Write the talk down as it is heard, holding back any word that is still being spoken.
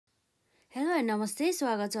High नमस्ते,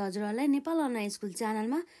 स्वागत छ हजुरहरूलाई नेपाल अनलाइन स्कुल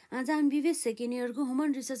च्यानलमा। आज हामी BBS second इयरको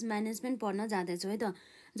human resource management पढ्न जाँदैछौँ है त।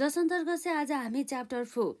 जस अन्तर्गत चाहिँ आज हामी chapter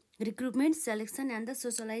 4 recruitment, selection and the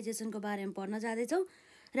सोसलाइजेसनको बारेमा पढ्न जाँदैछौँ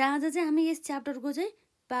र आज चाहिँ हामी यस च्याप्टरको चाहिँ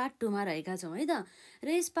पार्ट 2 मा रहेका छौँ है त। र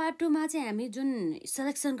यस पार्ट 2 मा चाहिँ हामी जुन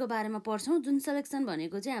सेलेक्सनको बारेमा पढ्छौँ, जुन सेलेक्सन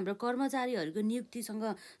भनेको चाहिँ हाम्रो कर्मचारीहरूको नियुक्तिसँग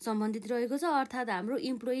सम्बन्धित रहेको छ, अर्थात् हाम्रो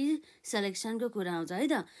इम्प्लोइ सेलेक्सनको कुरा आउँछ है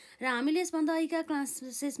त। र हामीले यसभन्दा अघिका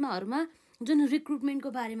क्लासेसमाहरूमा जुन रिक्रुटमेन्टको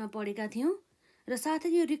बारेमा पढेका थियौँ र साथै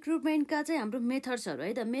यो रिक्रुटमेन्टका चाहिँ हाम्रो मेथड्सहरू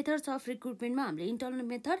है त। मेथड्स अफ रिक्रुटमेन्टमा हामीले इन्टर्नल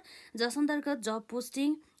मेथड, जस अन्तर्गत जब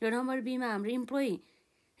पोस्टिङ र नम्बर बीमा हाम्रो इम्प्लोइ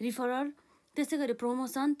रिफरल, त्यसै गरी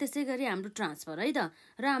प्रमोसन, त्यसै गरी हाम्रो ट्रान्सफर है त।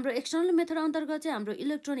 र हाम्रो एक्सटर्नल मेथड अन्तर्गत चाहिँ हाम्रो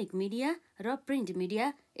इलेक्ट्रोनिक मिडिया र प्रिन्ट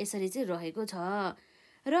मिडिया यसरी चाहिँ रहेको छ।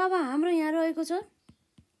 र अब हाम्रो यहाँ रहेको छ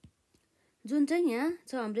जुन चाहिँ यहाँ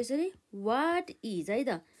छ हाम्रो यसरी वाट इज है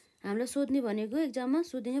त। हामीलाई सोध्ने भनेको एक्जाममा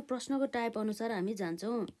सोधिने प्रश्नको टाइप अनुसार हामी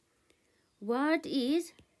जान्छौँ। वाट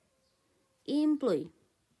इज इम्प्लोइ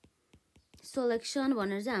सेलेक्सन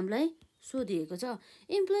भनेर चाहिँ हामीलाई सोधिएको छ।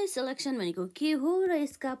 इम्प्लोइ सेलेक्सन भनेको के हो र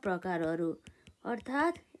यसका प्रकारहरू,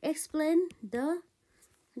 अर्थात् explain the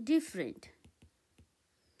different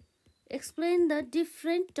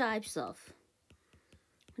types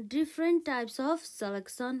of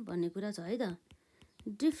selection भन्ने कुरा छ है त।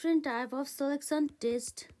 Different type of selection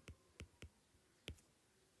test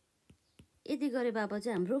यदि गरे बापत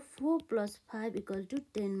चाहिँ हाम्रो 4 + 5 =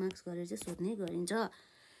 10 मार्क्स गरेर चाहिँ सोध्ने गरिन्छ।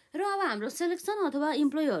 र अब हाम्रो सेलेक्सन अथवा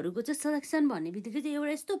इम्प्लोइहरूको चाहिँ सेलेक्सन भन्ने बित्तिकै चाहिँ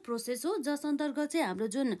एउटा यस्तो प्रोसेस हो जस अन्तर्गत चाहिँ हाम्रो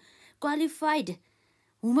जुन क्वालिफाइड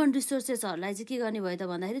ह्युमन रिसोर्सेसहरूलाई चाहिँ के गर्ने भयो त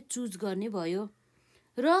भन्दाखेरि चुज गर्ने भयो।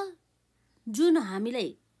 र जुन हामीलाई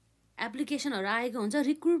एप्लिकेसनहरू आएको हुन्छ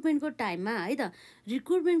रिक्रुटमेन्टको टाइममा है त,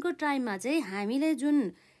 रिक्रुटमेन्टको टाइममा चाहिँ हामीलाई जुन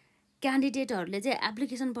क्यान्डिडेटहरूले चाहिँ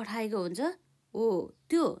एप्लिकेसन पठाएको हुन्छ हो,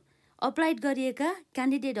 त्यो अप्लाइड गरिएका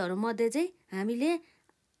क्यान्डिडेटहरूमध्ये चाहिँ हामीले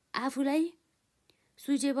आफूलाई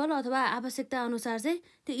सुइटेबल अथवा आवश्यकता अनुसार चाहिँ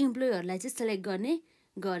त्यो इम्प्लोइहरूलाई चाहिँ सेलेक्ट गर्ने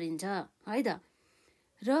गरिन्छ है त।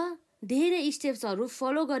 र धेरै स्टेप्सहरू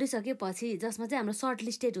फलो गरिसकेपछि जसमा चाहिँ हाम्रो सर्ट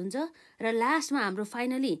लिस्टेड हुन्छ र लास्टमा हाम्रो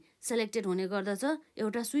फाइनली सेलेक्टेड हुने गर्दछ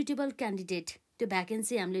एउटा सुइटेबल क्यान्डिडेट। त्यो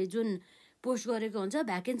भ्याकेन्सी हामीले जुन पोस्ट गरेको हुन्छ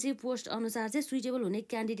भ्याकेन्सी पोस्ट अनुसार चाहिँ सुइटेबल हुने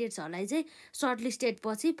क्यान्डिडेट्सहरूलाई चाहिँ सर्ट लिस्टेड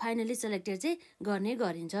पछि फाइनली सेलेक्टेड चाहिँ गर्ने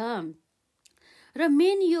गरिन्छ। र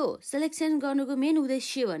मेन यो सेलेक्सन गर्नुको मेन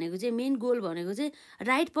उद्देश्य भनेको चाहिँ, मेन गोल भनेको चाहिँ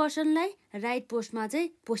राइट पर्सनलाई राइट पोस्टमा चाहिँ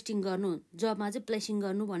पोस्टिङ गर्नु, जबमा चाहिँ प्लेसिङ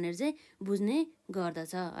गर्नु भनेर चाहिँ बुझ्ने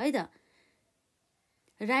गर्दछ है त।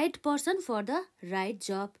 Right person for the right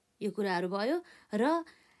जब यो कुराहरू भयो। र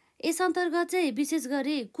यस अन्तर्गत चाहिँ विशेष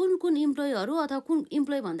गरी कुन इम्प्लोइहरू अथवा कुन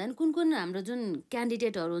इम्प्लोइ भन्दा पनि कुन हाम्रो जुन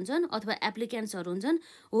क्यान्डिडेटहरू हुन्छन् अथवा एप्लिकेन्ट्सहरू हुन्छन्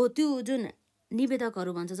हो, त्यो जुन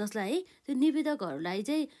निवेदकहरू भन्छ जसलाई है, त्यो निवेदकहरूलाई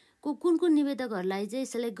चाहिँ कुन निवेदकहरूलाई चाहिँ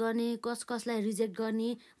सेलेक्ट गर्ने, कसलाई रिजेक्ट गर्ने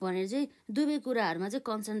भनेर चाहिँ दुवै कुराहरूमा चाहिँ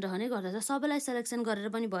कन्सर्न रहने गर्दछ। सबैलाई सेलेक्सन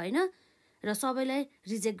गरेर पनि भएन र सबैलाई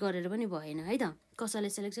रिजेक्ट गरेर पनि भएन है त।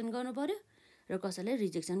 कसैलाई सेलेक्सन गर्नु पर्यो र कसैलाई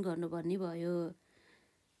रिजेक्सन गर्नुपर्ने भयो।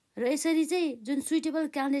 र यसरी चाहिँ जुन सुइटेबल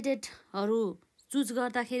क्यान्डिडेटहरू चुज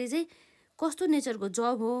गर्दाखेरि चाहिँ कस्तो नेचरको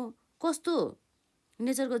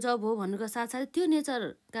जब हो, भन्नुको साथसाथै त्यो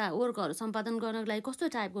नेचरका वर्कहरू सम्पादन गर्नको लागि कस्तो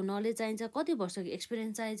टाइपको नलेज चाहिन्छ, कति वर्षको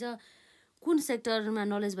एक्सपिरियन्स चाहिन्छ, कुन सेक्टरमा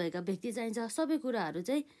नलेज भएका व्यक्ति चाहिन्छ, सबै कुराहरू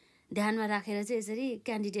चाहिँ ध्यानमा राखेर चाहिँ यसरी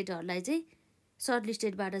क्यान्डिडेटहरूलाई चाहिँ सर्ट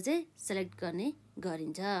लिस्टेडबाट चाहिँ सेलेक्ट गर्ने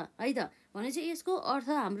गरिन्छ है त। भने चाहिँ यसको अर्थ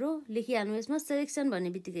हाम्रो लेखिहाल्नु यसमा। सेलेक्सन भन्ने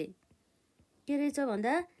बित्तिकै के रहेछ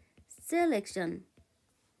भन्दा, selection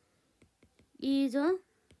is a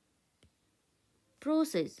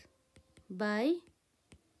process by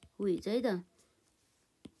which है त,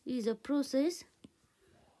 is a process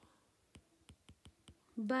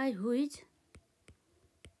by which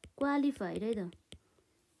qualified है त,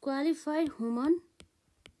 qualified human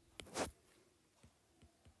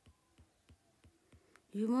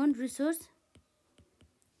resource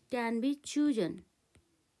can be chosen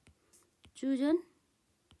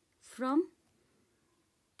from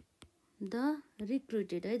the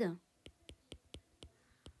recruited है त,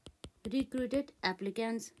 recruited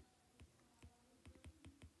applicants।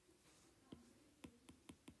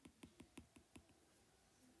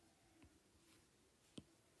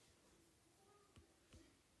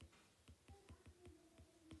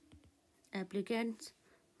 एप्लिकेन्ट्स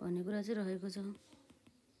भन्ने कुरा चाहिँ रहेको छ।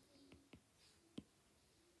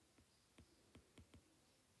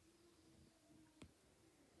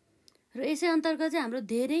 र यसै अन्तर्गत चाहिँ हाम्रो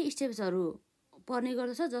धेरै स्टेप्सहरू पर्ने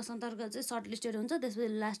गर्दछ, जस अन्तर्गत चाहिँ सर्ट लिस्टेड हुन्छ, त्यसपछि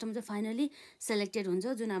लास्टमा चाहिँ फाइनली सेलेक्टेड हुन्छ,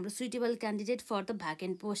 जुन हाम्रो suitable candidate for the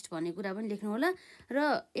vacant post भन्ने कुरा पनि लेख्नु होला।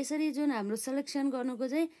 र यसरी जुन हाम्रो सेलेक्सन गर्नुको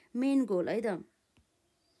चाहिँ मेन गोल है त,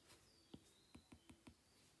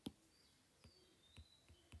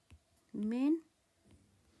 main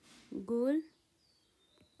goal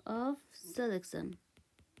of selection,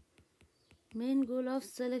 main goal of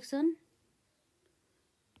selection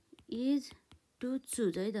is to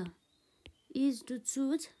choose है त, is to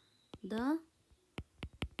choose the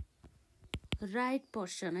right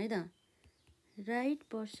person है त, right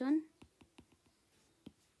person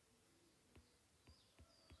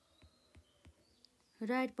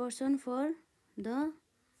for the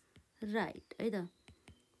right है त,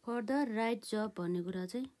 फर द राइट जब भन्ने कुरा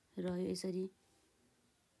चाहिँ रह्यो यसरी।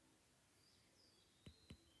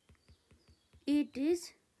 It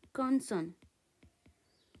is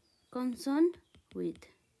concerned with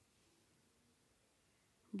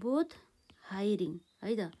both hiring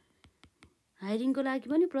है त, हायरिङको लागि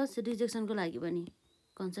पनि प्लस रिजेक्सनको लागि पनि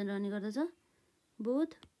कन्सर्न रहने गर्दछ,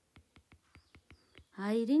 both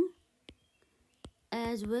hiring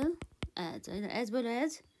as well as है त, as well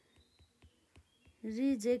as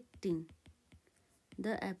रिजेक्टिङ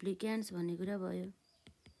the applicants भन्ने कुरा भयो।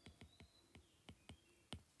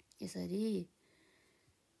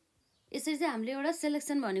 यसरी चाहिँ हामीले एउटा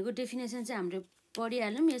सेलेक्सन भनेको डेफिनेसन चाहिँ हामीले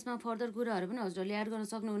पढिहाल्यौँ। यसमा फर्दर कुराहरू पनि हजुरहरूले एड गर्न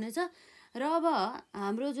सक्नुहुनेछ। र अब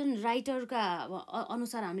हाम्रो जुन राइटरका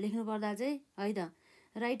अनुसार हामी लेख्नु पर्दा चाहिँ है त,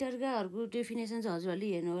 राइटरकाहरूको डेफिनेसन चाहिँ हजुरहरूले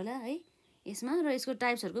हेर्नु होला है यसमा। र यसको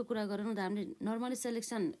टाइप्सहरूको कुरा गरौँ त, हामीले नर्मली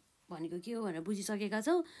सेलेक्सन भनेको के हो भनेर बुझिसकेका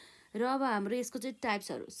छौँ। र अब हाम्रो यसको चाहिँ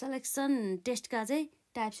टाइप्सहरू, सेलेक्सन टेस्टका चाहिँ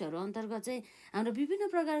टाइप्सहरू अन्तर्गत चाहिँ हाम्रो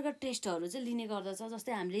विभिन्न प्रकारका टेस्टहरू चाहिँ लिने गर्दछ।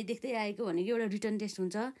 जस्तै हामीले देख्दै आएको भनेको एउटा रिटन टेस्ट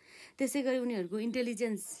हुन्छ, त्यसै गरी उनीहरूको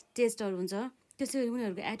इन्टेलिजेन्स टेस्टहरू हुन्छ, त्यसै गरी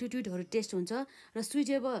उनीहरूको एटिट्युडहरू टेस्ट हुन्छ, र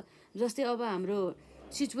सुइटेबल जस्तै अब हाम्रो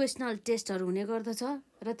सिचुएसनल टेस्टहरू हुने गर्दछ,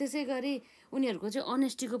 र त्यसै गरी उनीहरूको चाहिँ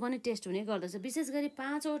अनेस्टीको पनि टेस्ट हुने गर्दछ। विशेष गरी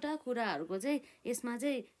 5वटा कुराहरूको चाहिँ यसमा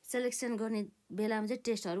चाहिँ सेलेक्सन गर्ने बेलामा चाहिँ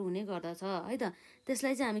टेस्टहरू हुने गर्दछ है त।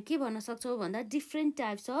 त्यसलाई चाहिँ हामी के भन्न सक्छौँ भन्दा different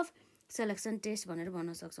types of selection test भनेर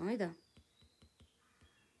भन्न सक्छौँ है त,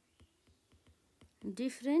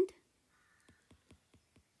 different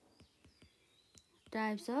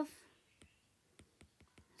types of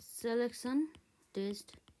selection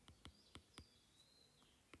test.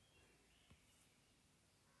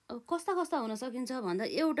 अब कस्ता कस्ता हुन सकिन्छ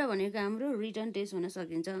भन्दा एउटा भनेको हाम्रो रिटन टेस्ट हुन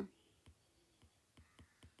सकिन्छ,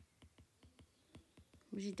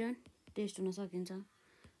 रिटन टेस्ट हुन सकिन्छ।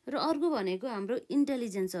 र अर्को भनेको हाम्रो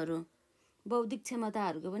इन्टेलिजेन्सहरू, बौद्धिक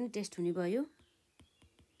क्षमताहरूको पनि टेस्ट हुने भयो,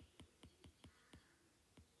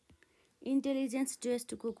 इन्टेलिजेन्स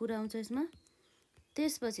टेस्टको कुरा आउँछ यसमा।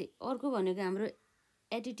 त्यसपछि अर्को भनेको हाम्रो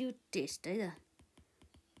एटिट्युड टेस्ट है त,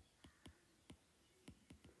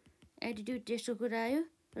 एटिट्युड टेस्टको कुरा आयो।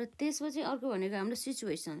 र त्यसपछि अर्को भनेको हाम्रो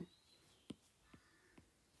सिचुएसनल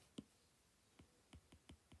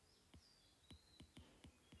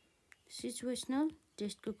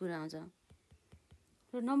टेस्टको कुरा आउँछ।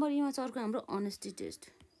 र नम्बर ईमा चाहिँ अर्को हाम्रो अनेस्टी टेस्ट,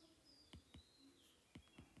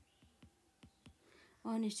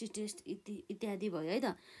 अनेस्टी टेस्ट इत्यादि भयो है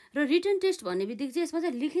त। र रिटन टेस्ट भन्ने बित्तिकै चाहिँ यसमा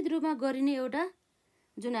चाहिँ लिखित रूपमा गरिने एउटा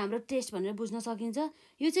जुन हाम्रो टेस्ट भनेर बुझ्न सकिन्छ।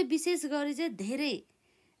 यो चाहिँ विशेष गरी चाहिँ धेरै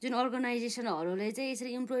जुन अर्गनाइजेसनहरूले चाहिँ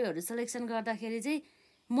यसरी इम्प्लोइहरू सेलेक्सन गर्दाखेरि चाहिँ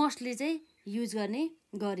मोस्टली चाहिँ युज गर्ने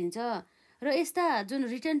गरिन्छ। र यस्ता जुन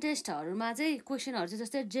रिटन टेस्टहरूमा चाहिँ क्वेसनहरू चाहिँ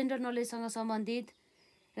जस्तै जेन्डर नलेजसँग सम्बन्धित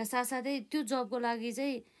र साथसाथै त्यो जबको लागि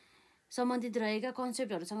चाहिँ सम्बन्धित रहेका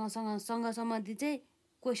कन्सेप्टहरूसँग सम्बन्धित चाहिँ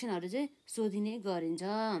क्वेसनहरू चाहिँ सोधिने गरिन्छ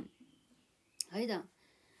है त।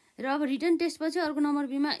 र अब रिटन टेस्टपछि अर्को नम्बर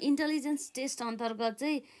बीमा इन्टेलिजेन्स टेस्ट अन्तर्गत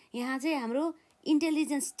चाहिँ यहाँ चाहिँ हाम्रो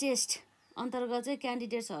इन्टेलिजेन्स टेस्ट अन्तर्गत चाहिँ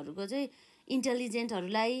क्यान्डिडेट्सहरूको चाहिँ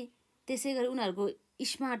इन्टेलिजेन्टहरूलाई, त्यसै गरी उनीहरूको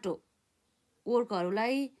स्मार्ट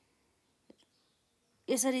वर्कहरूलाई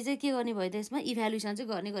यसरी चाहिँ के गर्ने भयो त, यसमा इभ्यालुएसन चाहिँ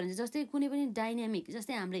गर्ने गरिन्छ। जस्तै कुनै पनि डाइनामिक,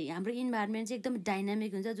 जस्तै हाम्रो इन्भाइरोमेन्ट चाहिँ एकदम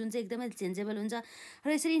डाइनामिक हुन्छ, जुन चाहिँ एकदमै चेन्जेबल हुन्छ, र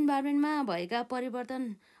यसरी इन्भाइरोमेन्टमा भएका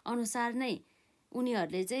परिवर्तन अनुसार नै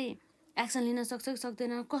उनीहरूले चाहिँ एक्सन लिन सक्छ कि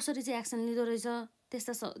सक्दैन, कसरी चाहिँ एक्सन लिँदो रहेछ,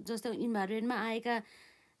 त्यस्ता जस्तै इन्भाइरोमेन्टमा आएका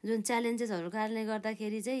जुन च्यालेन्जेसहरूको कारणले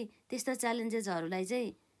गर्दाखेरि चाहिँ त्यस्ता च्यालेन्जेसहरूलाई चाहिँ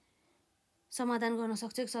समाधान गर्न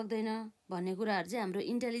सक्छ कि सक्दैन भन्ने कुराहरू चाहिँ हाम्रो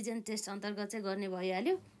इन्टेलिजेन्स टेस्ट अन्तर्गत चाहिँ गर्ने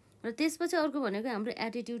भइहाल्यो। र त्यसपछि अर्को भनेको हाम्रो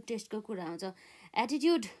एटिट्युड टेस्टको कुरा आउँछ।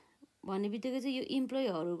 एटिट्युड भन्ने बित्तिकै चाहिँ यो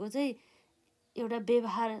इम्प्लोइहरूको चाहिँ एउटा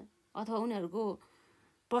व्यवहार अथवा उनीहरूको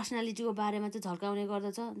पर्सनालिटीको बारेमा चाहिँ झल्काउने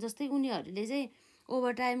गर्दछ। जस्तै उनीहरूले चाहिँ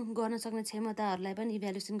ओभरटाइम गर्न सक्ने क्षमताहरूलाई पनि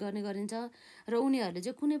इभ्यालुएसन गर्ने गरिन्छ र उनीहरूले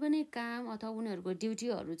चाहिँ कुनै पनि काम अथवा उनीहरूको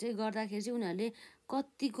ड्युटीहरू चाहिँ गर्दाखेरि चाहिँ उनीहरूले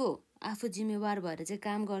कतिको आफू जिम्मेवार भएर चाहिँ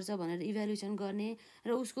काम गर्छ भनेर इभ्यालुएसन गर्ने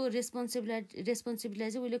र उसको रेस्पोन्सिबिलिटीलाई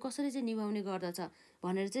चाहिँ उसले कसरी चाहिँ निभाउने गर्दछ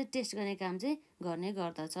भनेर चाहिँ टेस्ट गर्ने काम चाहिँ गर्ने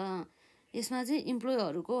गर्दछ। यसमा चाहिँ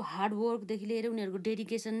इम्प्लोयरहरूको हार्डवर्कदेखि लिएर उनीहरूको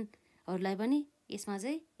डेडिकेसनहरूलाई पनि यसमा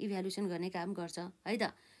चाहिँ इभ्यालुएसन गर्ने काम गर्छ है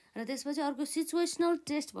त। र त्यसपछि अर्को सिचुएसनल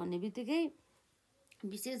टेस्ट भन्ने बित्तिकै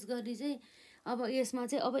विशेष गरी चाहिँ अब यसमा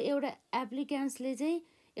चाहिँ अब एउटा एप्लिकेन्ट्सले चाहिँ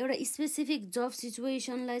एउटा स्पेसिफिक जब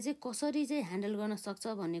सिचुएसनलाई चाहिँ कसरी चाहिँ ह्यान्डल गर्न सक्छ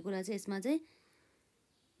भन्ने कुरा चाहिँ यसमा चाहिँ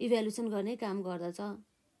इभ्यालुएसन गर्ने काम गर्दछ।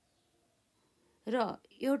 र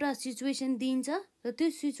एउटा सिचुएसन दिन्छ र त्यो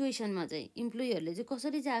सिचुएसनमा चाहिँ इम्प्लोयरले चाहिँ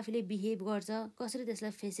कसरी चाहिँ आफूले बिहेभ गर्छ, कसरी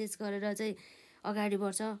त्यसलाई फेसेस गरेर चाहिँ अगाडि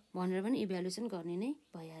बढ्छ भनेर पनि इभ्यालुएसन गर्ने नै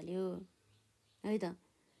भइहाल्यो है त।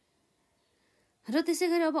 र त्यसै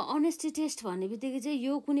गरी अब अनेस्टी टेस्ट भन्ने बित्तिकै चाहिँ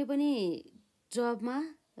यो कुनै पनि जबमा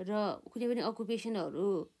र कुनै पनि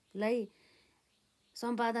अकुपेसनहरूलाई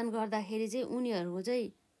सम्पादन गर्दाखेरि चाहिँ उनीहरूको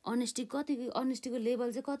चाहिँ अनेस्टीको लेभल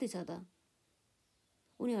चाहिँ कति छ त,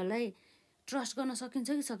 उनीहरूलाई ट्रस्ट गर्न सकिन्छ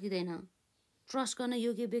कि सकिँदैन, ट्रस्ट गर्न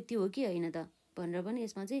योग्य व्यक्ति हो कि होइन त भनेर पनि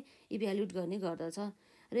यसमा चाहिँ इभ्यालुएट गर्ने गर्दछ।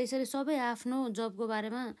 र यसरी सबै आफ्नो जबको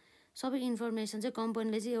बारेमा सबै इन्फर्मेसन चाहिँ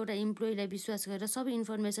कम्पनीले चाहिँ एउटा इम्प्लोइलाई विश्वास गरेर सबै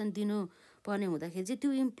इन्फर्मेसन दिनुपर्ने हुँदाखेरि चाहिँ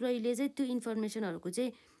त्यो इम्प्लोइले चाहिँ त्यो इन्फर्मेसनहरूको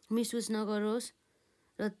चाहिँ मिसयुज नगरोस्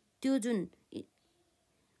र त्यो जुन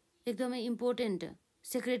एकदमै इम्पोर्टेन्ट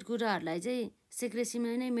सिक्रेट कुराहरूलाई चाहिँ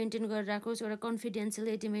सिक्रेसीमा नै मेन्टेन गरेर राखोस्, एउटा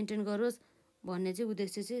कन्फिडेन्सियलिटी मेन्टेन गरोस् भन्ने चाहिँ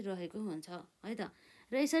उद्देश्य चाहिँ रहेको हुन्छ है त।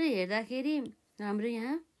 र यसरी हेर्दाखेरि हाम्रो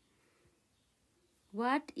यहाँ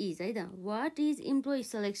वाट इज है त, what is employee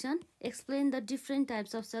selection, explain the different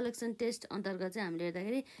types of selection test अन्तर्गत चाहिँ हामीले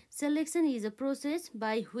हेर्दाखेरि selection is a process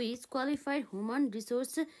by which qualified human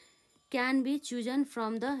resource can be chosen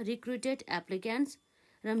from the recruited applicants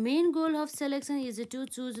र main goal of selection is to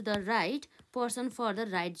choose the right person for the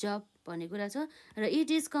right जब भन्ने कुरा छ। र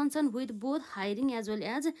it is concern with both hiring as well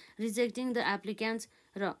as रिजेक्टिङ the applicants.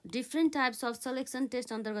 र different types of selection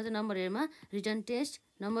test अन्तर्गत चाहिँ number एमा return test,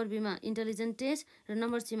 number बीमा intelligent test, र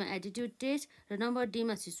नम्बर सीमा एटिट्युड टेस्ट, र नम्बर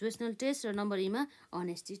डीमा सिचुएसनल टेस्ट, र नम्बर ईमा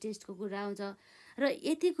अनेस्टी टेस्टको कुरा आउँछ। र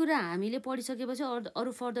यति कुरा हामीले पढिसकेपछि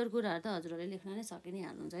अरू फर्दर कुराहरू त हजुरहरूले लेख्न नै सकि नै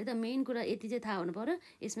हाल्नुहुन्छ है त। मेन कुरा यति चाहिँ थाहा हुनु पर्यो,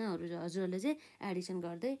 यसमा हजुरहरूले चाहिँ एडिसन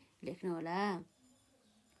गर्दै लेख्नु होला।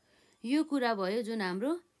 यो कुरा भयो जुन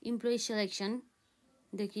हाम्रो इम्प्लोइ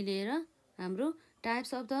सेलेक्सनदेखि लिएर हाम्रो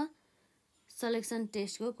टाइप्स अफ द सेलेक्सन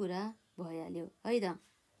टेस्टको कुरा भइहाल्यो है त।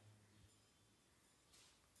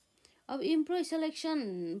 अब इम्प्लोइ सेलेक्सन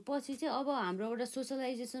पछि चाहिँ अब हाम्रो एउटा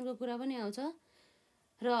सोसलाइजेसनको कुरा पनि आउँछ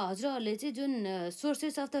र हजुरहरूले चाहिँ जुन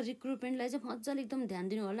सोर्सेस अफ द रिक्रुटमेन्टलाई चाहिँ मजाले एकदम ध्यान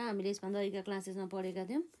दिनु होला। हामीले यसभन्दा अगाडिका क्लासेसमा पढेका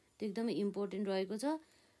थियौँ, त्यो एकदमै इम्पोर्टेन्ट रहेको छ।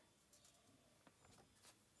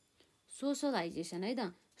 सोसलाइजेसन है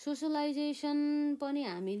त, सोसलाइजेसन पनि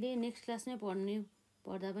हामीले नेक्स्ट क्लास नै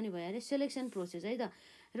पढ्दा पनि भइहाल्यो। सेलेक्सन प्रोसेस है त।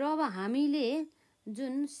 र अब हामीले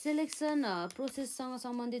जुन सेलेक्सन प्रोसेससँग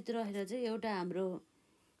सम्बन्धित रहेर चाहिँ एउटा हाम्रो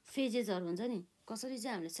फेजेसहरू हुन्छ नि, कसरी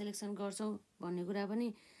चाहिँ हामीले सेलेक्सन गर्छौँ भन्ने कुरा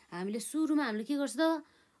पनि हामीले सुरुमा हामीले के गर्छ त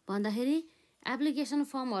भन्दाखेरि एप्लिकेसन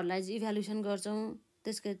फर्महरूलाई चाहिँ इभ्यालुएसन गर्छौँ।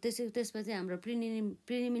 त्यसपछि हाम्रो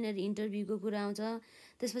प्रिलिमिनरी इन्टरभ्यूको कुरा आउँछ,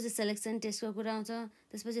 त्यसपछि सेलेक्सन टेस्टको कुरा आउँछ,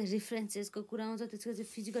 त्यसपछि रिफरेन्सेसको कुरा आउँछ, त्यसपछि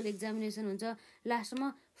फिजिकल एक्जामिनेसन हुन्छ, लास्टमा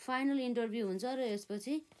फाइनल इन्टरभ्यू हुन्छ र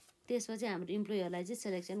त्यसपछि हाम्रो इम्प्लोयरलाई चाहिँ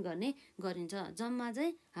सेलेक्सन गर्ने गरिन्छ। जम्मा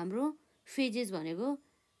चाहिँ हाम्रो फेजेस भनेको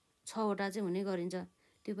 6वटा चाहिँ हुने गरिन्छ।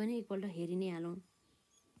 त्यो पनि एकपल्ट हेरि नै हालौँ,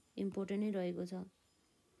 इम्पोर्टेन्ट नै रहेको छ।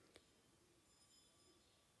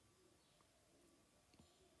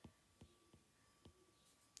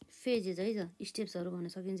 फेजेस है त, स्टेप्सहरू भन्न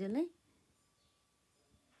सकिन्छ यसलाई।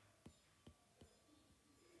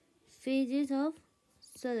 फेजेस अफ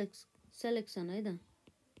सेलेक्सन है त,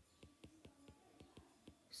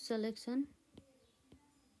 सेलेक्सन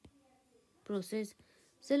प्रोसेस।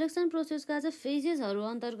 सेलेक्सन प्रोसेसका चाहिँ फेजेसहरू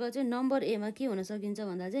अन्तर्गत चाहिँ नम्बर एमा के हुन सकिन्छ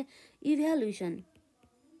भन्दा चाहिँ इभ्यालुएसन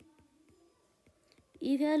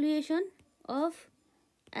अफ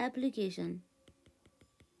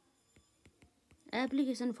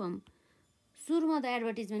एप्लिकेसन फर्म। सुरुमा त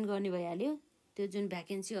एडभर्टिजमेन्ट गर्ने भइहाल्यो, त्यो जुन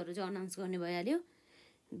भ्याकेन्सीहरू चाहिँ अनाउन्स गर्ने भइहाल्यो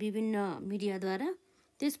विभिन्न मिडियाद्वारा।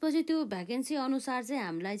 त्यसपछि त्यो भ्याकेन्सी अनुसार चाहिँ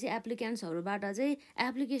हामीलाई चाहिँ एप्लिकेन्ट्सहरूबाट चाहिँ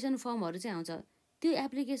एप्लिकेसन फर्महरू चाहिँ आउँछ। त्यो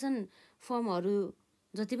एप्लिकेसन फर्महरू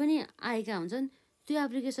जति पनि आएका हुन्छन् त्यो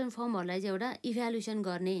एप्लिकेसन फर्महरूलाई चाहिँ एउटा इभ्यालुएसन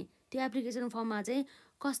गर्ने। त्यो एप्लिकेसन फर्ममा चाहिँ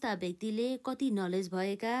कस्ता व्यक्तिले कति नलेज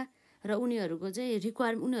भएका र उनीहरूको चाहिँ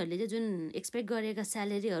उनीहरूले चाहिँ जुन एक्सपेक्ट गरेका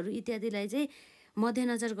स्यालेरीहरू इत्यादिलाई चाहिँ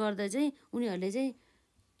मध्यनजर गर्दा चाहिँ उनीहरूले चाहिँ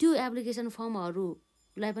त्यो एप्लिकेसन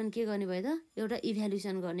फर्महरूलाई पनि के गर्ने भयो त एउटा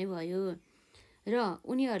इभ्यालुएसन गर्ने भयो र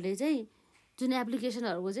उनीहरूले चाहिँ जुन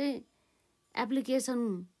एप्लिकेसनहरूको चाहिँ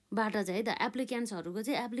एप्लिकेसनबाट चाहिँ है त एप्लिकेन्ट्सहरूको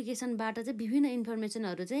चाहिँ एप्लिकेसनबाट चाहिँ विभिन्न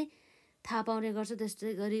इन्फर्मेसनहरू चाहिँ थाहा पाउने गर्छ।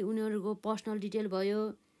 त्यस्तै गरी उनीहरूको पर्सनल डिटेल भयो,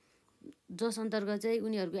 जस अन्तर्गत चाहिँ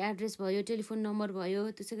उनीहरूको एड्रेस भयो, टेलिफोन नम्बर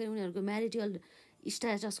भयो, त्यसै गरी उनीहरूको म्यारिटल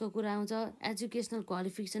स्ट्याटसको कुरा आउँछ, एजुकेसनल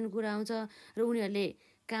क्वालिफिकेसन कुरा आउँछ र उनीहरूले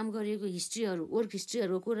काम गरेको हिस्ट्रीहरू, वर्क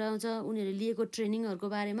हिस्ट्रीहरूको कुरा आउँछ, उनीहरूले लिएको ट्रेनिङहरूको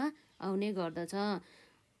बारेमा आउने गर्दछ।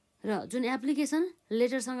 र जुन एप्लिकेसन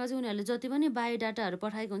लेटरसँग चाहिँ उनीहरूले जति पनि बायोडाटाहरू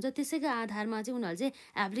पठाएको हुन्छ त्यसैको आधारमा चाहिँ उनीहरूले चाहिँ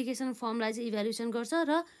एप्लिकेसन फर्मलाई चाहिँ इभ्यालुएसन गर्छ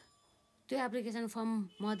र त्यो एप्लिकेसन फर्म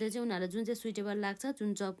मध्ये चाहिँ उनीहरूलाई जुन चाहिँ सुइटेबल लाग्छ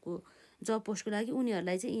जुन जब पोस्टको लागि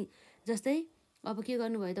उनीहरूलाई चाहिँ जस्तै अब के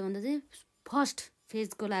गर्नुभयो त भन्दा चाहिँ फर्स्ट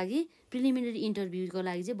फेजको लागि प्रिलिमिनरी इन्टरभ्यूको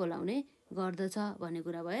लागि चाहिँ बोलाउने गर्दछ भन्ने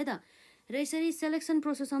कुरा भयो त। र यसरी सेलेक्सन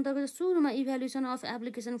प्रोसेस अन्तर्गत सुरुमा इभ्यालुएसन अफ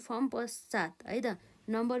एप्लिकेसन फर्म पश्चात है त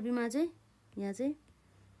नम्बर बीमा चाहिँ यहाँ चाहिँ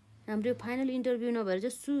हाम्रो फाइनल इन्टरभ्यू नभएर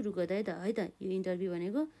चाहिँ सुरुको त है त यो इन्टरभ्यू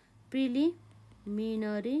भनेको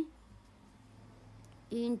प्रिलिमिनरी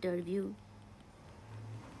इन्टरभ्यू।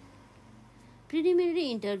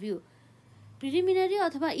 प्रिलिमिनरी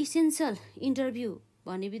अथवा इसेन्सियल इन्टरभ्यू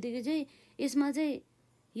भन्ने बित्तिकै चाहिँ यसमा चाहिँ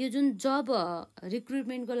यो जुन जब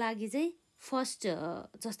रिक्रुटमेन्टको लागि चाहिँ फर्स्ट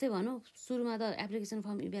जस्तै भनौँ सुरुमा त एप्लिकेसन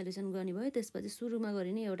फर्म इभ्यालुएसन गर्ने भयो, त्यसपछि सुरुमा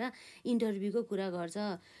गरिने एउटा इन्टरभ्यूको कुरा गर्छ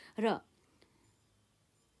र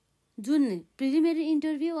जुन प्रिलिमिनरी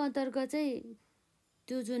इन्टरभ्यू अन्तर्गत चाहिँ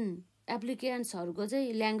त्यो जुन एप्लिकेन्ट्सहरूको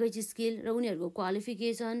चाहिँ ल्याङ्ग्वेज स्किल र उनीहरूको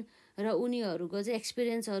क्वालिफिकेसन र उनीहरूको चाहिँ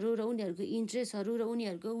एक्सपिरियन्सहरू र उनीहरूको इन्ट्रेस्टहरू र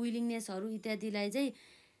उनीहरूको विलिङनेसहरू इत्यादिलाई चाहिँ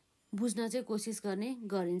बुझ्न चाहिँ कोसिस गर्ने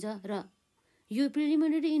गरिन्छ। र यो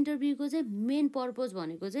प्रिलिमिनरी इन्टरभ्यूको चाहिँ मेन पर्पज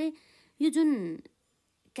भनेको चाहिँ यो जुन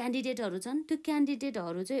क्यान्डिडेटहरू छन् त्यो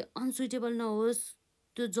क्यान्डिडेटहरू चाहिँ अनसुइटेबल नहोस्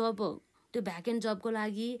त्यो भ्याकेन्ट जबको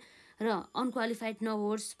लागि र अनक्वालिफाइड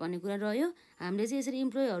नहोस् भन्ने कुरा रह्यो। हामीले चाहिँ यसरी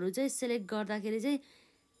इम्प्लोइहरू चाहिँ सेलेक्ट गर्दाखेरि चाहिँ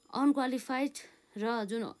अनक्वालिफाइड र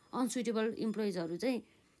जुन अनसुइटेबल इम्प्लोइजहरू चाहिँ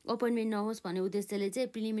अपोइन्टमेन्ट नहोस् भन्ने उद्देश्यले चाहिँ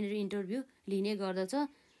प्रिलिमिनरी इन्टरभ्यू लिने गर्दछ,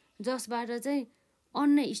 जसबाट चाहिँ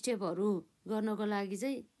अन्य स्टेपहरू गर्नको लागि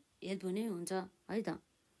चाहिँ हेल्प हुने हुन्छ है त।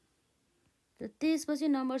 र त्यसपछि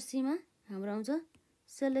नम्बर सीमा हाम्रो आउँछ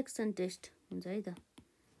सेलेक्सन टेस्ट हुन्छ है त।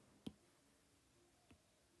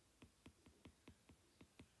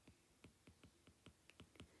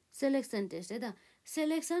 सेलेक्सन टेस्ट है त।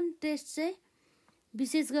 सेलेक्सन टेस्ट चाहिँ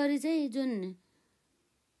विशेष गरी चाहिँ जुन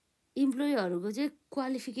इम्प्लोइहरूको चाहिँ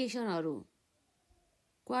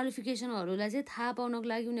क्वालिफिकेसनहरूलाई चाहिँ थाहा पाउनको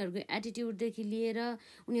लागि उनीहरूको एटिट्युडदेखि लिएर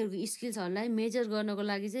उनीहरूको स्किल्सहरूलाई मेजर गर्नको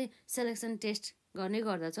लागि चाहिँ सेलेक्सन टेस्ट गर्ने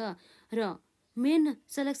गर्दछ। र मेन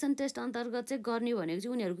सेलेक्सन टेस्ट अन्तर्गत चाहिँ गर्ने भनेको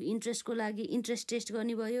चाहिँ उनीहरूको इन्ट्रेस्टको लागि इन्ट्रेस्ट टेस्ट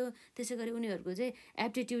गर्ने भयो, त्यसै गरी उनीहरूको चाहिँ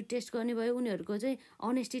एप्टिट्युड टेस्ट गर्ने भयो, उनीहरूको चाहिँ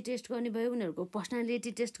अनेस्टी टेस्ट गर्ने भयो, उनीहरूको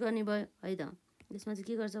पर्सनालिटी टेस्ट गर्ने भयो है त। यसमा चाहिँ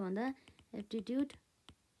के गर्छ भन्दा एप्टिट्युड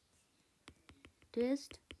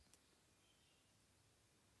टेस्ट,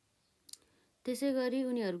 त्यसै गरी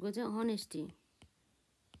उनीहरूको चाहिँ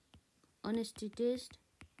अनेस्टी टेस्ट,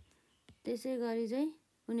 त्यसै गरी चाहिँ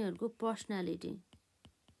उनीहरूको पर्सनालिटी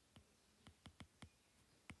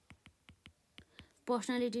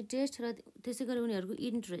टेस्ट र त्यसै गरी उनीहरूको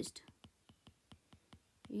इन्ट्रेस्ट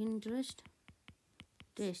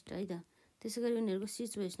टेस्ट है त। त्यसै गरी उनीहरूको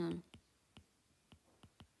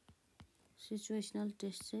सिचुएसनल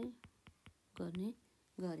टेस्ट चाहिँ गर्ने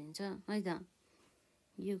गरिन्छ है त।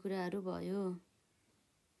 यो कुराहरू भयो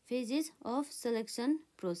फेजेस अफ सेलेक्सन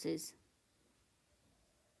प्रोसेस।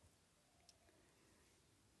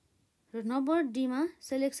 र नम्बर डीमा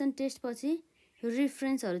सेलेक्सन टेस्ट पछि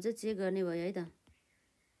रिफरेन्सहरू चाहिँ चेक गर्ने भयो है त।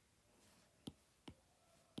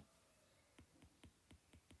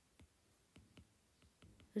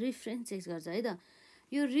 रिफरेन्स चेक गर्छ है त।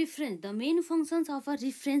 यो reference the main functions of a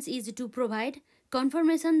reference is to provide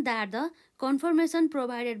confirmation that the confirmation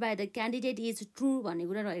provided by the candidate is true भन्ने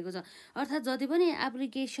कुरा रहेको छ। अर्थात् जति पनि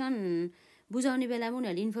एप्लिकेसन बुझाउने बेलामा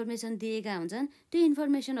उनीहरूले इन्फर्मेसन दिएका हुन्छन् त्यो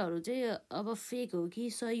इन्फर्मेसनहरू चाहिँ अब फेक हो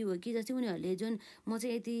कि सही हो कि, जस्तै उनीहरूले जुन म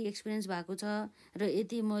चाहिँ यति एक्सपिरियन्स भएको छ र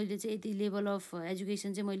यति मैले चाहिँ यति लेभल अफ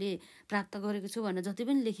एजुकेसन चाहिँ मैले प्राप्त गरेको छु भनेर जति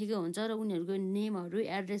पनि लेखेको हुन्छ र उनीहरूको नेमहरू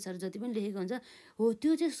एड्रेसहरू जति पनि लेखेको हुन्छ हो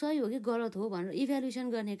त्यो चाहिँ सही हो कि गलत हो भनेर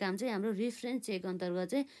इभ्यालुएसन गर्ने काम चाहिँ हाम्रो रिफरेन्स चेक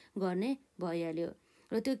अन्तर्गत चाहिँ गर्ने भइहाल्यो।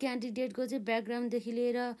 र त्यो क्यान्डिडेटको चाहिँ ब्याकग्राउन्डदेखि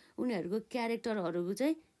लिएर उनीहरूको क्यारेक्टरहरू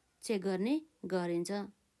चाहिँ चेक गर्ने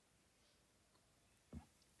गरिन्छ।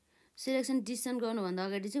 सेलेक्सन डिसिसन गर्नुभन्दा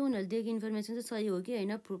अगाडि चाहिँ उनीहरूले दिएको इन्फर्मेसन चाहिँ सही हो कि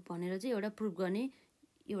होइन प्रुफ भनेर चाहिँ एउटा प्रुफ गर्ने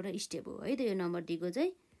एउटा स्टेप हो है त यो नम्बर डीको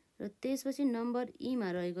चाहिँ। र त्यसपछि नम्बर ईमा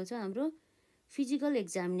रहेको छ हाम्रो फिजिकल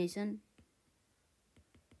एक्जामिनेसन।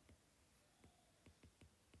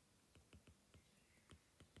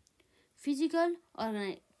 फिजिकल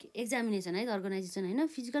एक्जामिनेसन है, अर्गनाइजेसन होइन,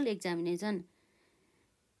 फिजिकल एक्जामिनेसन।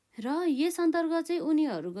 र यस अन्तर्गत चाहिँ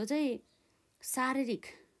उनीहरूको चाहिँ शारीरिक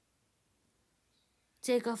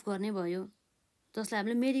चेकअप गर्ने भयो, जसलाई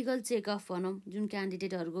हामीले मेडिकल चेकअप भनौँ। जुन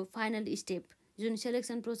क्यान्डिडेटहरूको फाइनल स्टेप, जुन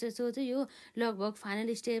सेलेक्सन प्रोसेस हो चाहिँ यो लगभग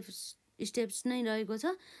फाइनल स्टेप्स नै रहेको छ,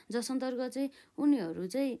 जस अन्तर्गत चाहिँ उनीहरू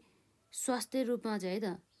चाहिँ स्वास्थ्य रूपमा चाहिँ है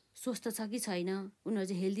त स्वस्थ छ कि छैन, उनीहरू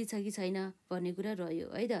चाहिँ हेल्दी छ कि छैन भन्ने कुरा रह्यो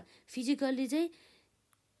है त। फिजिकल्ली चाहिँ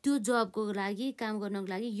त्यो जबको लागि, काम गर्नको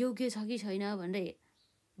लागि योग्य छ कि छैन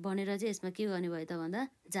भनेर चाहिँ यसमा के गर्ने भयो त भन्दा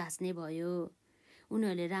जाँच्ने भयो।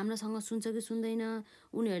 उनीहरूले राम्रोसँग सुन्छ कि सुन्दैन,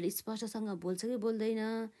 उनीहरूले स्पष्टसँग बोल्छ कि बोल्दैन,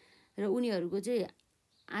 र उनीहरूको चाहिँ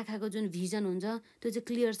आँखाको जुन भिजन हुन्छ त्यो चाहिँ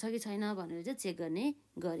क्लियर छ कि छैन भनेर चाहिँ चेक गर्ने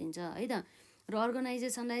गरिन्छ है त। र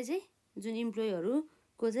अर्गनाइजेसनलाई चाहिँ जुन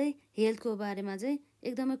इम्प्लोइहरूको चाहिँ हेल्थको बारेमा चाहिँ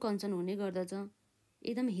एकदमै कन्सर्न हुने गर्दछ।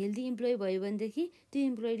 एकदम हेल्दी इम्प्लोइ भयो भनेदेखि त्यो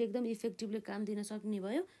इम्प्लोइले एकदम इफेक्टिभली काम दिन सक्ने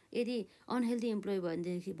भयो। यदि अनहेल्दी इम्प्लोइ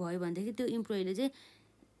भयो भनेदेखि त्यो इम्प्लोइले चाहिँ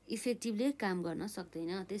इफेक्टिभली काम गर्न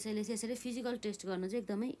सक्दैन। त्यसैले चाहिँ यसरी फिजिकल टेस्ट गर्नु चाहिँ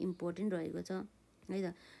एकदमै इम्पोर्टेन्ट रहेको छ है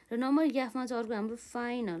त। र नम्बर ग्याफमा चाहिँ अर्को हाम्रो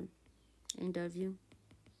फाइनल इन्टरभ्यू,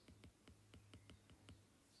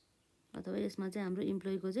 अथवा यसमा चाहिँ हाम्रो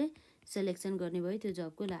इम्प्लोइको चाहिँ सेलेक्सन गर्ने भयो त्यो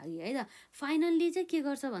जबको लागि है त। फाइनल्ली चाहिँ के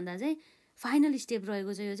गर्छ भन्दा चाहिँ फाइनल स्टेप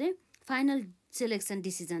रहेको छ यो चाहिँ फाइनल सेलेक्सन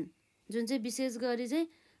डिसिजन, जुन चाहिँ विशेष गरी चाहिँ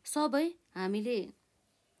सबै हामीले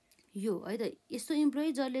यो है त यस्तो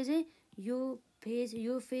इम्प्लोइ जसले चाहिँ यो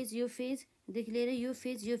फेजदेखि लिएर यो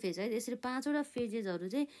फेज है, यसरी 5वटा फेजेसहरू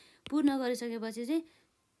चाहिँ पूर्ण गरिसकेपछि चाहिँ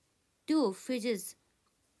त्यो फेजेस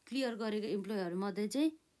क्लियर गरेको इम्प्लोइहरूमध्ये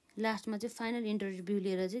चाहिँ लास्टमा चाहिँ फाइनल इन्टरभ्यू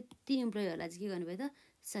लिएर चाहिँ ती इम्प्लोइहरूलाई चाहिँ के गर्ने भयो त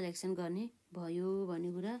सेलेक्सन गर्ने भयो भन्ने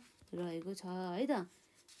कुरा रहेको छ है त।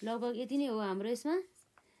 लगभग यति नै हो हाम्रो यसमा,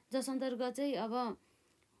 जस अन्तर्गत चाहिँ अब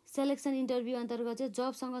सेलेक्सन इन्टरभ्यू अन्तर्गत चाहिँ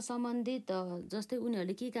जबसँग सम्बन्धित जस्तै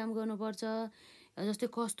उनीहरूले के काम गर्नुपर्छ, जस्तै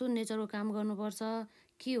कस्तो नेचरको काम गर्नुपर्छ,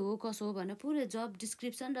 के हो कसो हो भनेर पुरै जब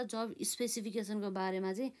डिस्क्रिप्सन र जब स्पेसिफिकेसनको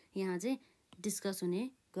बारेमा चाहिँ यहाँ चाहिँ डिस्कस हुने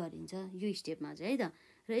गरिन्छ यो स्टेपमा चाहिँ है त।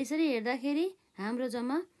 र यसरी हेर्दाखेरि हाम्रो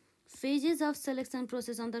जम्मा फेजेस अफ सेलेक्सन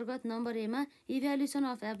प्रोसेस अन्तर्गत नम्बर एमा इभ्यालुएसन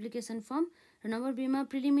अफ एप्लिकेसन फर्म, र नम्बर बीमा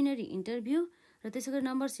प्रिलिमिनरी इन्टरभ्यू, र त्यसै गरी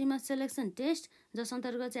नम्बर सीमा सेलेक्सन टेस्ट, जस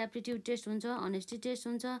अन्तर्गत चाहिँ एप्टिट्युड टेस्ट हुन्छ, अनेस्टी टेस्ट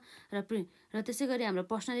हुन्छ, र त्यसै गरी हाम्रो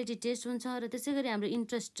पर्सनालिटी टेस्ट हुन्छ, र त्यसै गरी हाम्रो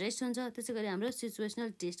इन्ट्रेस्ट टेस्ट हुन्छ, त्यसै गरी हाम्रो सिचुएसनल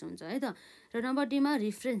टेस्ट हुन्छ है त। र नम्बर डीमा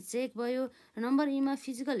रिफरेन्स चेक भयो, र नम्बर ईमा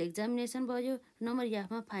फिजिकल एक्जामिनेसन भयो, र नम्बर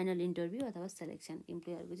एफमा फाइनल इन्टरभ्यू अथवा सेलेक्सन,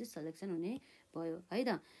 इम्प्लोइहरूको चाहिँ सेलेक्सन हुने भयो है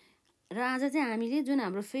त। र आज चाहिँ हामीले जुन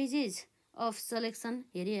हाम्रो फेजेस अफ सेलेक्सन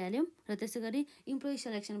हेरिहाल्यौँ, र त्यसै गरी इम्प्लोइ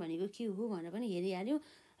सेलेक्सन भनेको के हो भनेर पनि हेरिहाल्यौँ।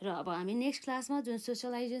 र अब हामी नेक्स्ट क्लासमा जुन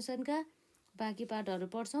सोसलाइजेसनका बाँकी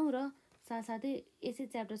पार्टहरू पढ्छौँ, र साथसाथै यसै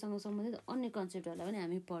च्याप्टरसँग सम्बन्धित अन्य कन्सेप्टहरूलाई पनि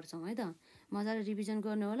हामी पढ्छौँ है त। मजाले रिभिजन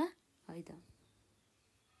गर्नु होला है त।